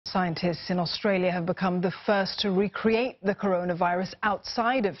Scientists in Australia have become the first to recreate the coronavirus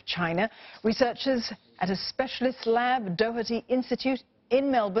outside of China. Researchers at a specialist lab, Doherty Institute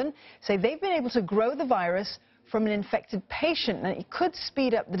in Melbourne, say they've been able to grow the virus from an infected patient, and it could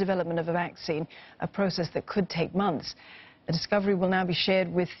speed up the development of a vaccine, a process that could take months. The discovery will now be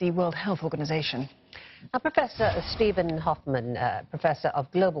shared with the World Health Organization. Professor Stephen Hoffman, Professor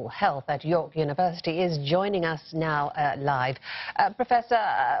of Global Health at York University, is joining us now live. Professor,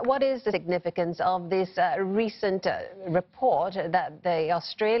 what is the significance of this recent report that the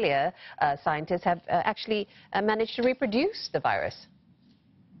Australia scientists have actually managed to reproduce the virus?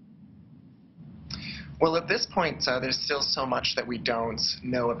 Well, at this point, there's still so much that we don't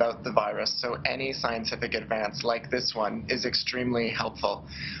know about the virus, so any scientific advance like this one is extremely helpful.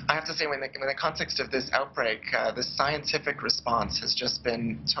 I have to say, in the context of this outbreak, the scientific response has just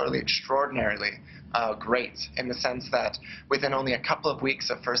been totally extraordinarily great, in the sense that within only a couple of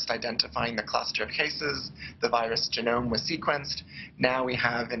weeks of first identifying the cluster of cases, the virus genome was sequenced. Now we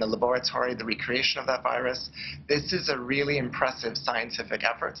have in a laboratory the recreation of that virus. This is a really impressive scientific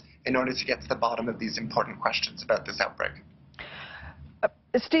effort in order to get to the bottom of these important questions about this outbreak.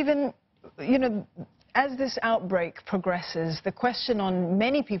 Stephen, you know, as this outbreak progresses, the question on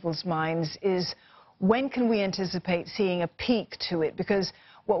many people's minds is, when can we anticipate seeing a peak to it? Because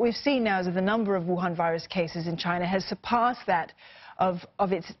what we've seen now is that the number of Wuhan virus cases in China has surpassed that of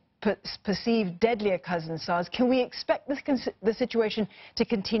its perceived deadlier cousin SARS. Can we expect the situation to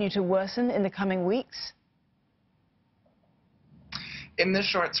continue to worsen in the coming weeks? In the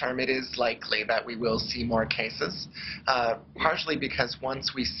short term, it is likely that we will see more cases, partially because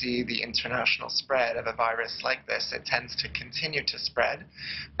once we see the international spread of a virus like this, it tends to continue to spread.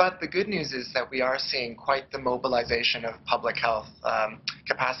 But the good news is that we are seeing quite the mobilization of public health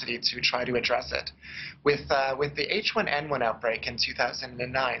capacity to try to address it. With the H1N1 outbreak in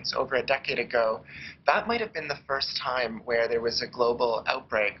 2009, so over a decade ago, that might have been the first time where there was a global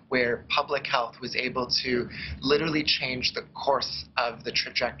outbreak where public health was able to literally change the course of the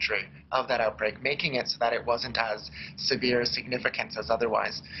trajectory of that outbreak, making it so that it wasn't as severe or significant as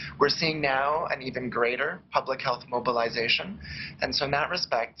otherwise. We're seeing now an even greater public health mobilization, and so in that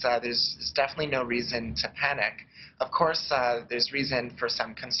respect, there's definitely no reason to panic. Of course, there's reason for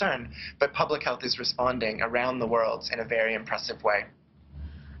some concern, but public health is responding around the world in a very impressive way.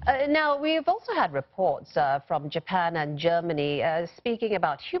 Now, we've also had reports from Japan and Germany speaking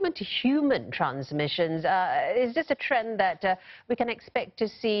about human-to-human transmissions. Is this a trend that we can expect to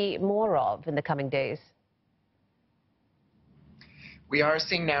see more of in the coming days? We are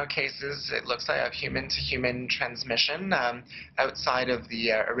seeing now cases, it looks like, of human-to-human transmission outside of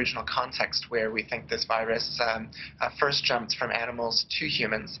the original context where we think this virus first jumped from animals to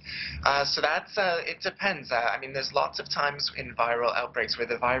humans. So that's, it depends. I mean, there's lots of times in viral outbreaks where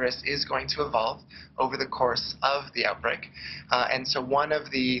the virus is going to evolve over the course of the outbreak. And so one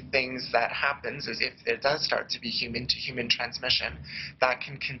of the things that happens is if there does start to be human-to-human transmission, that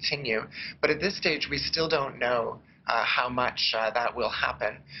can continue. But at this stage, we still don't know how much that will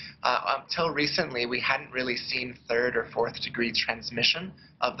happen. Until recently, we hadn't really seen third or fourth degree transmission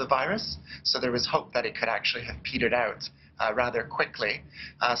of the virus, so there was hope that it could actually have petered out rather quickly.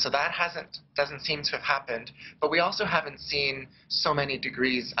 So that doesn't seem to have happened, but we also haven't seen so many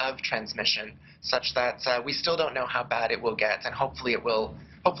degrees of transmission such that we still don't know how bad it will get, and hopefully it'll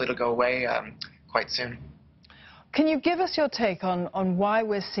go away quite soon. Can you give us your take on why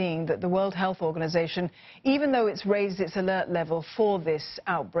we're seeing that the World Health Organization, even though it's raised its alert level for this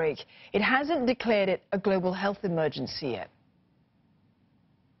outbreak, it hasn't declared it a global health emergency yet?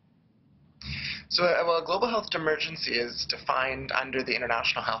 So, well, a global health emergency is defined under the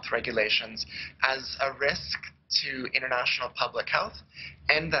international health regulations as a risk to international public health,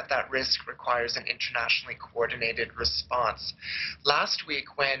 and that risk requires an internationally coordinated response. Last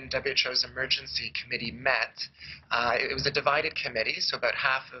week, when WHO's emergency committee met, it was a divided committee, so about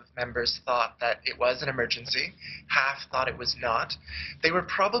half of members thought that it was an emergency, half thought it was not. They were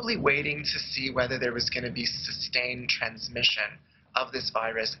probably waiting to see whether there was going to be sustained transmission of this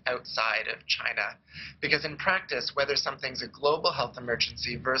virus outside of China. Because in practice, whether something's a global health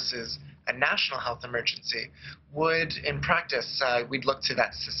emergency versus a national health emergency would, in practice, we'd look to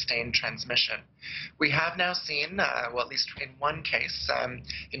that sustained transmission. We have now seen, well, at least in one case,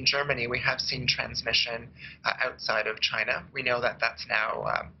 in Germany, we have seen transmission outside of China. We know that that's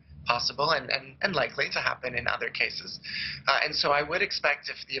now possible and likely to happen in other cases. And so I would expect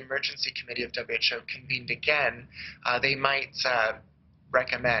if the emergency committee of WHO convened again, they might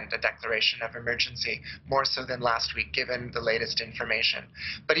recommend a declaration of emergency, more so than last week, given the latest information.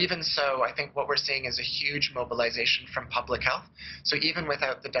 But even so, I think what we're seeing is a huge mobilization from public health. So even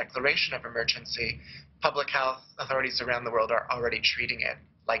without the declaration of emergency, public health authorities around the world are already treating it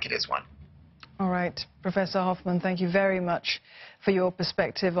like it is one. All right, Professor Hoffman, thank you very much for your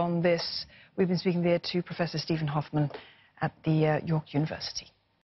perspective on this. We've been speaking there to Professor Stephen Hoffman at the York University.